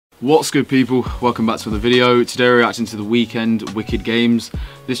What's good, people? Welcome back to another video. Today we're reacting to the Weeknd Wicked Games.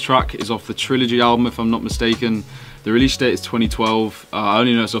 This track is off the Trilogy album, if I'm not mistaken. The release date is 2012. I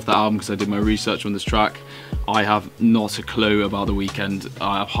only know it's off that album because I did my research on this track. I have not a clue about the Weeknd.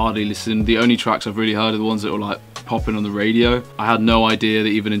 I've hardly listened. The only tracks I've really heard are the ones that were like popping on the radio. I had no idea that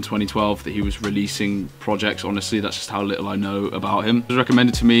even in 2012 that he was releasing projects. Honestly, that's just how little I know about him. It was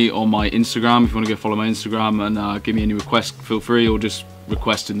recommended to me on my Instagram. If you want to go follow my Instagram and give me any requests, feel free, or just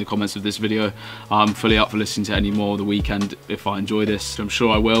request in the comments of this video. I'm fully up for listening to any more of the Weeknd if I enjoy this. I'm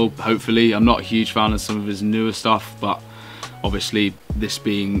sure I will, hopefully. I'm not a huge fan of some of his newer stuff, but obviously this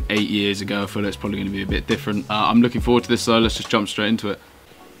being 8 years ago, I feel like it's probably going to be a bit different. I'm looking forward to this, so let's just jump straight into it.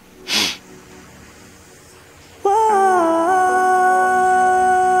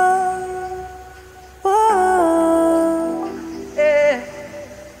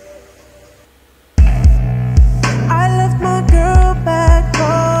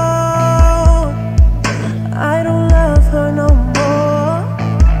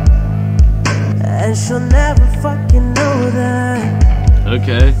 She'll never fucking know that.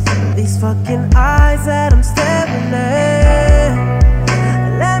 Okay. These fucking eyes that I'm staring at.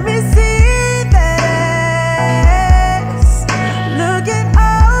 Let me see that ass. Look at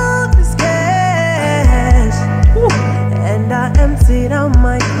all this cash. And I emptied out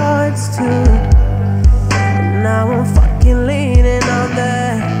my cards too. And now I'm fucking leaning on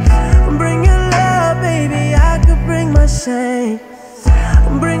that. Bring your love, baby, I could bring my shame.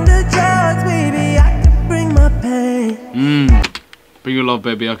 Bring the drugs, baby, I could bring my pain. Bring your love,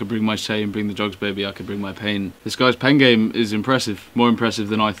 baby, I could bring my shame. Bring the drugs, baby, I could bring my pain. This guy's pen game is impressive, more impressive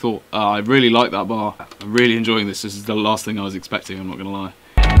than I thought. I really like that bar. I'm really enjoying this. This is the last thing I was expecting, I'm not gonna lie.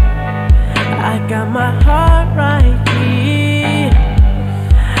 I got my heart right here.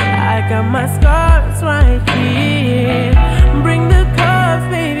 I got my scars right here. Bring the cups,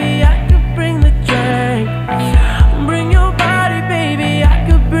 baby, I could bring the drink. Bring your body, baby, I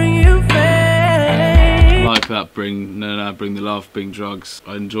could bring you fame. Like that, bring the love, bring drugs.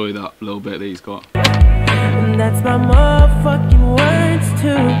 I enjoy that little bit that he's got. And that's my motherfucking words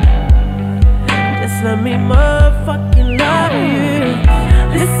too. Just let me motherfucking love you.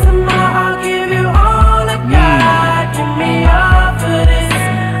 Listen, ma, I'll give you all I got. Give me all for this.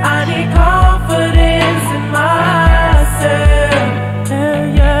 I need confidence in myself. Yeah,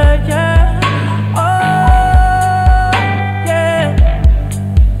 yeah, yeah. Oh, yeah.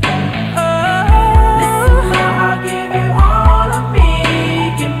 Oh, listen, ma, I'll give you all of me.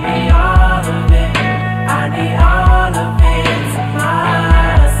 Give me all of it. I need all of it to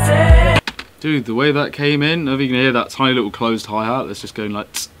myself. Dude, the way that came in, I don't know if you can hear that tiny little closed hi-hat that's just going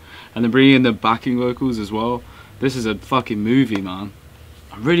like tss, and then bringing in the backing vocals as well. This is a fucking movie, man.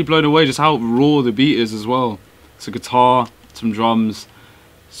 I'm really blown away just how raw the beat is as well. It's a guitar, some drums.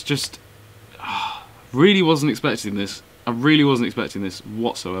 It's just, really wasn't expecting this. I really wasn't expecting this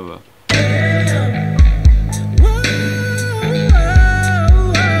whatsoever.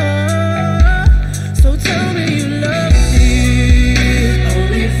 So tell me you love me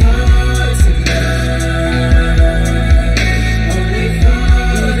only for tonight. Only for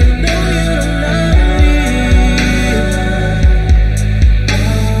even though you don't love me.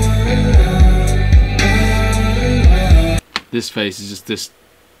 This face is just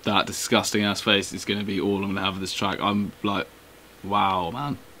that disgusting ass face is gonna be all I'm gonna have of this track. I'm like, wow,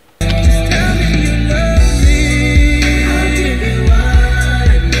 man. Tell me you love me. I'll give you what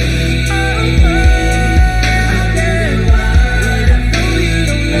I need. I'll give you what I know you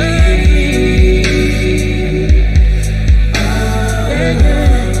don't love me.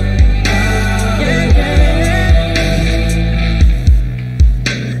 Yeah, yeah.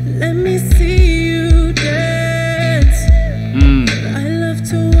 Let me see you dance. I love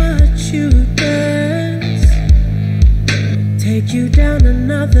to watch you dance. Take you down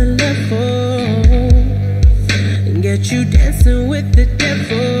another level and get you dancing with the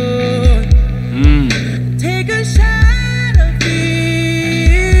devil. Take a shot of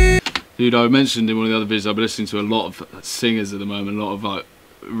me. Dude, I mentioned in one of the other videos I've been listening to a lot of singers at the moment, a lot of like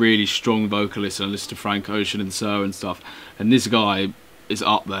really strong vocalists, and I listen to Frank Ocean and Sir and stuff, and this guy is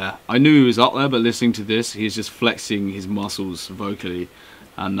up there. I knew he was up there, but listening to this, he's just flexing his muscles vocally,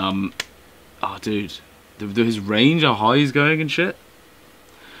 and oh dude, his range, how high he's going and shit,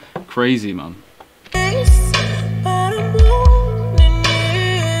 crazy, man.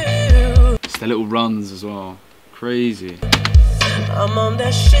 It's the little runs as well, crazy. I'm on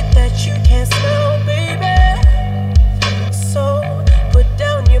that shit that you can't smell, baby. So put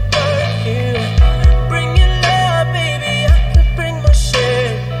down your perfume. Bring your love, baby. I could bring my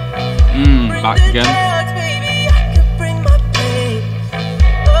shit. Back again. Drugs, baby. I could bring my pain.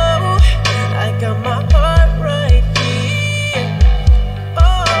 Oh,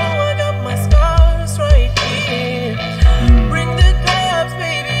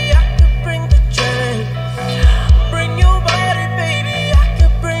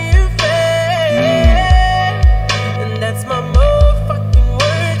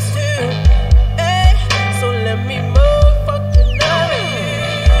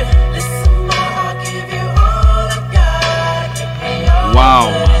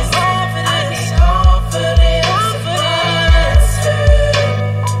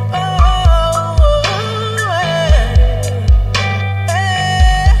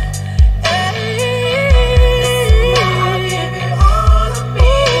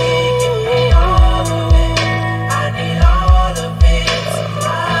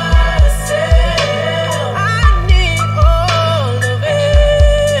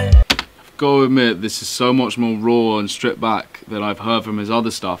 got to admit, this is so much more raw and stripped back than I've heard from his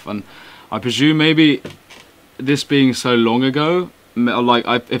other stuff. And I presume maybe this being so long ago, like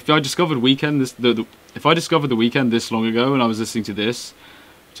if I discovered Weeknd if I discovered the Weeknd this long ago and I was listening to this,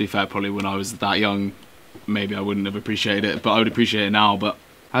 to be fair, probably when I was that young, maybe I wouldn't have appreciated it, but I would appreciate it now. But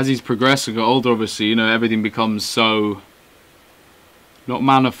as he's progressed and got older, obviously, you know, everything becomes so, not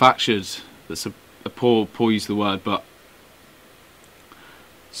manufactured, that's a poor use of the word, but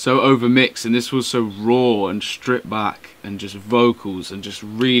so overmixed. And this was so raw and stripped back, and just vocals and just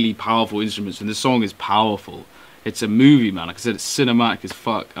really powerful instruments. And this song is powerful. It's a movie, man. Like I said, it's cinematic as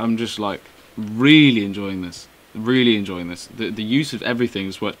fuck. I'm just like really enjoying this. Really enjoying this. The use of everything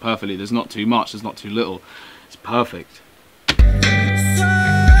has worked perfectly. There's not too much, there's not too little. It's perfect.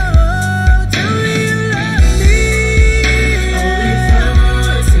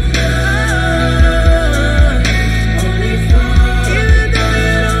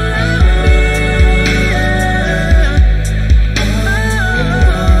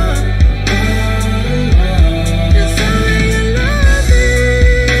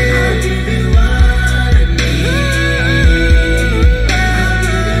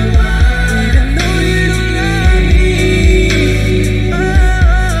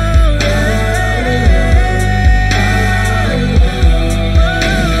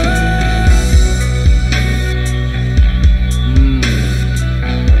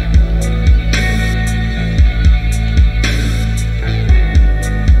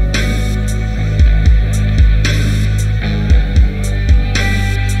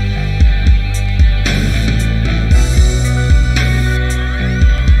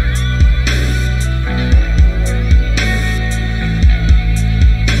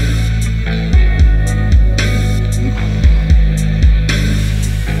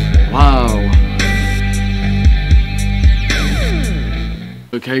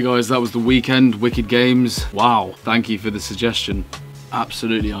 Okay guys, that was the Weeknd, Wicked Games. Wow, thank you for the suggestion.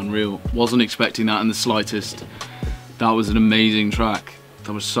 Absolutely unreal. Wasn't expecting that in the slightest. That was an amazing track.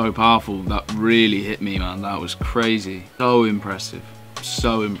 That was so powerful. That really hit me, man. That was crazy. So impressive.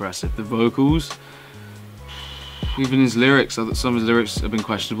 So impressive. The vocals, even his lyrics, some of his lyrics have been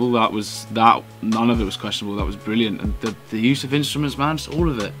questionable. None of it was questionable. That was brilliant. And the use of instruments, man, just all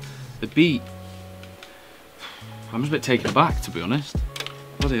of it. The beat. I'm just a bit taken aback, to be honest.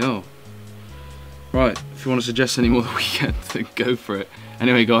 Bloody hell. Right, if you want to suggest any more of the Weeknd, then go for it.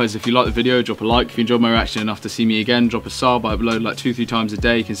 Anyway guys, if you like the video, drop a like. If you enjoyed my reaction enough to see me again, drop a sub. I upload like 2-3 times a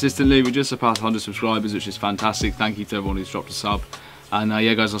day consistently. We just surpassed 100 subscribers, which is fantastic. Thank you to everyone who's dropped a sub. And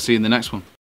yeah guys, I'll see you in the next one.